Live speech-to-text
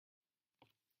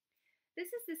This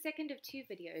is the second of two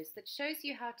videos that shows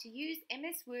you how to use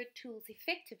MS Word tools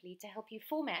effectively to help you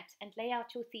format and lay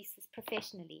out your thesis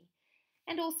professionally,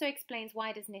 and also explains why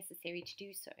it is necessary to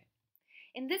do so.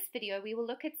 In this video, we will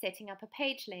look at setting up a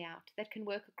page layout that can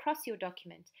work across your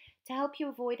document to help you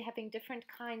avoid having different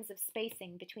kinds of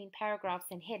spacing between paragraphs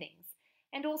and headings,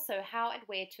 and also how and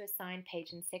where to assign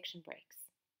page and section breaks.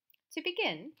 To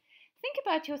begin, think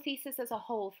about your thesis as a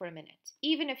whole for a minute,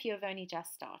 even if you have only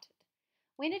just started.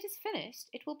 When it is finished,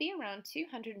 it will be around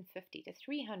 250 to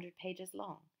 300 pages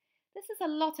long. This is a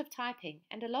lot of typing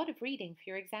and a lot of reading for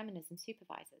your examiners and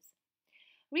supervisors.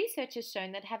 Research has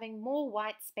shown that having more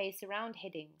white space around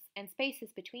headings and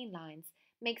spaces between lines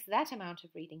makes that amount of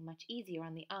reading much easier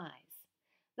on the eyes.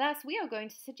 Thus, we are going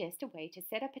to suggest a way to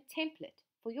set up a template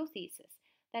for your thesis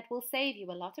that will save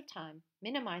you a lot of time,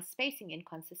 minimize spacing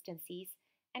inconsistencies,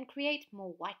 and create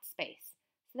more white space,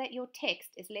 so that your text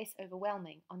is less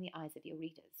overwhelming on the eyes of your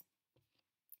readers.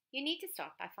 You need to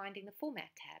start by finding the Format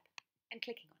tab and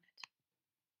clicking on it.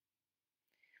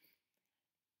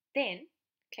 Then,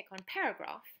 click on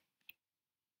Paragraph,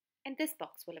 and this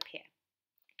box will appear.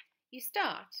 You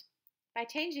start by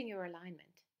changing your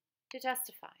alignment to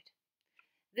Justified.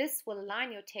 This will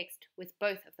align your text with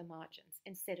both of the margins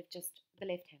instead of just the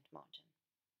left-hand margin.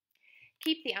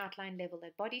 Keep the outline level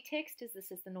at body text, as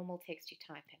this is the normal text you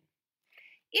type in.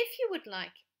 If you would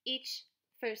like each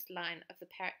first line of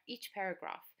each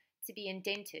paragraph to be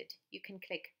indented, you can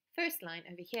click First Line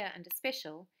over here under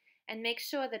Special and make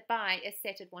sure that by is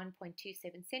set at 1.27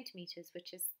 centimeters,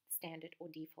 which is standard or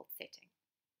default setting.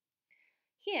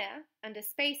 Here, under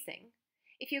Spacing,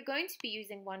 if you're going to be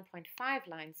using 1.5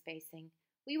 line spacing,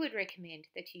 we would recommend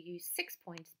that you use 6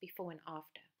 points before and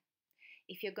after.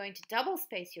 If you're going to double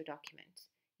space your document,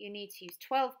 you need to use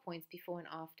 12 points before and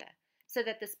after, so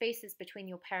that the spaces between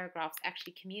your paragraphs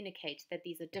actually communicate that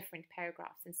these are different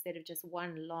paragraphs instead of just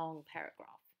one long paragraph.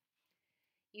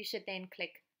 You should then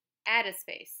click Add a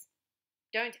Space.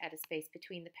 Don't add a space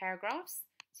between the paragraphs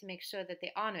to make sure that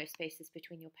there are no spaces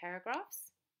between your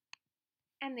paragraphs,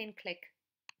 and then click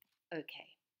OK.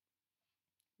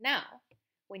 Now,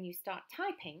 when you start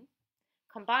typing,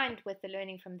 combined with the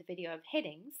learning from the video of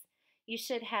headings, you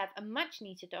should have a much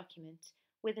neater document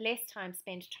with less time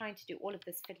spent trying to do all of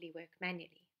this fiddly work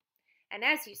manually. And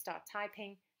as you start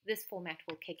typing, this format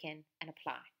will kick in and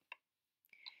apply.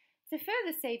 To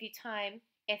further save you time,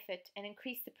 effort, and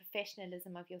increase the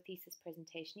professionalism of your thesis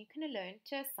presentation, you can learn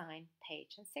to assign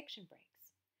page and section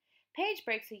breaks. Page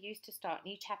breaks are used to start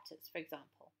new chapters, for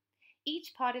example.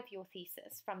 Each part of your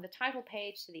thesis, from the title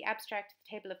page to the abstract, to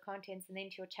the table of contents, and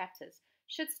then to your chapters,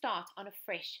 should start on a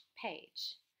fresh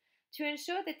page. To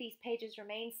ensure that these pages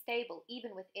remain stable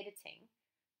even with editing,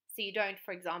 so you don't,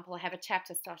 for example, have a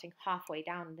chapter starting halfway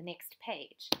down the next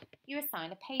page, you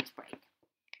assign a page break.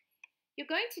 You're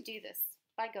going to do this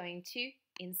by going to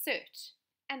Insert,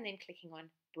 and then clicking on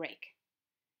Break,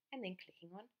 and then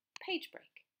clicking on Page Break.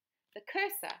 The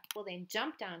cursor will then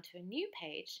jump down to a new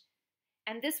page,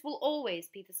 and this will always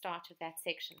be the start of that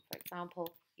section. For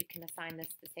example, you can assign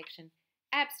this the section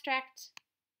Abstract,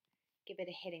 give it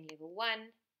a heading level 1,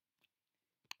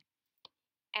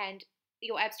 and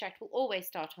your abstract will always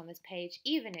start on this page,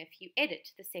 even if you edit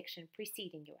the section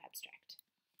preceding your abstract.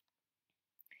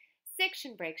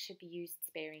 Section breaks should be used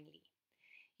sparingly.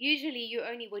 Usually you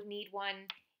only would need one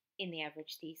in the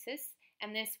average thesis,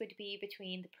 and this would be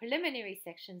between the preliminary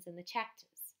sections and the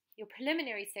chapters. Your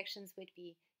preliminary sections would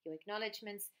be your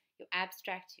acknowledgements, your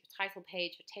abstract, your title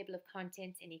page, your table of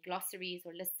contents, any glossaries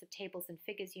or lists of tables and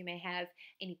figures you may have,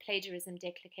 any plagiarism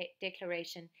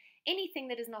declaration, anything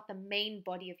that is not the main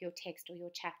body of your text or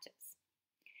your chapters.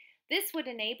 This would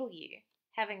enable you,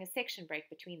 having a section break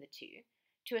between the two,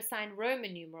 to assign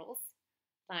Roman numerals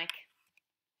like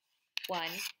 1,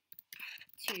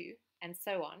 2, and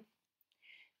so on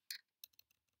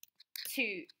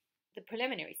to the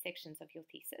preliminary sections of your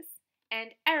thesis,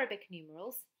 and Arabic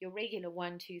numerals, your regular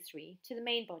 1, 2, 3, to the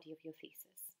main body of your thesis.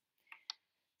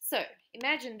 So,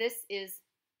 imagine this is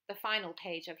the final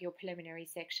page of your preliminary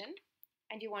section,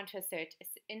 and you want to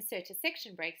insert a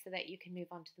section break so that you can move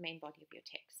on to the main body of your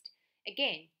text.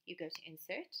 Again, you go to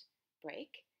Insert, Break,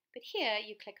 but here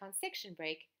you click on Section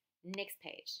Break, Next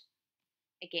Page.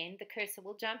 Again, the cursor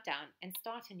will jump down and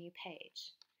start a new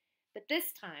page. But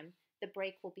this time, the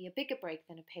break will be a bigger break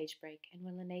than a page break and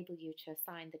will enable you to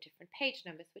assign the different page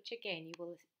numbers, which again, you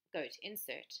will go to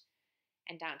Insert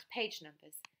and down to Page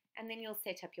Numbers, and then you'll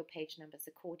set up your page numbers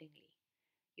accordingly.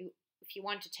 If you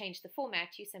want to change the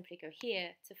format, you simply go here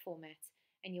to Format,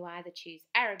 and you either choose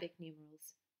Arabic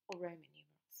numerals or Roman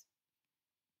numerals.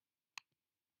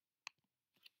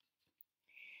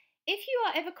 If you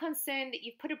are ever concerned that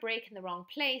you've put a break in the wrong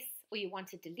place or you want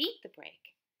to delete the break,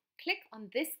 click on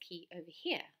this key over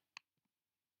here.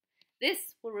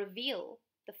 This will reveal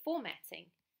the formatting,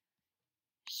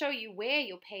 show you where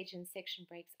your page and section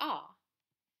breaks are,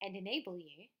 and enable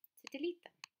you to delete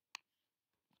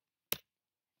them.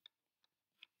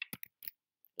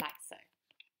 Like so.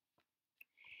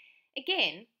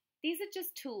 Again, these are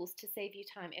just tools to save you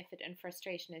time, effort, and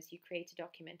frustration as you create a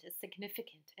document as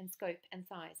significant in scope and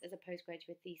size as a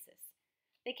postgraduate thesis.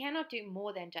 They cannot do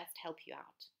more than just help you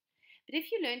out. But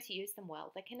if you learn to use them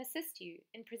well, they can assist you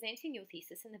in presenting your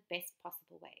thesis in the best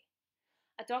possible way.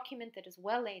 A document that is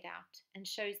well laid out and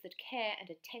shows that care and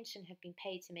attention have been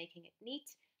paid to making it neat,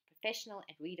 professional,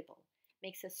 and readable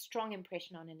makes a strong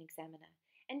impression on an examiner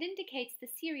and indicates the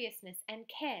seriousness and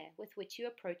care with which you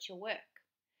approach your work.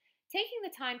 Taking the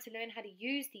time to learn how to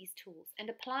use these tools and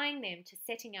applying them to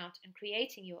setting out and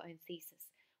creating your own thesis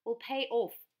will pay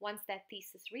off once that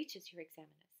thesis reaches your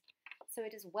examiners, so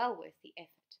it is well worth the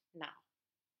effort now.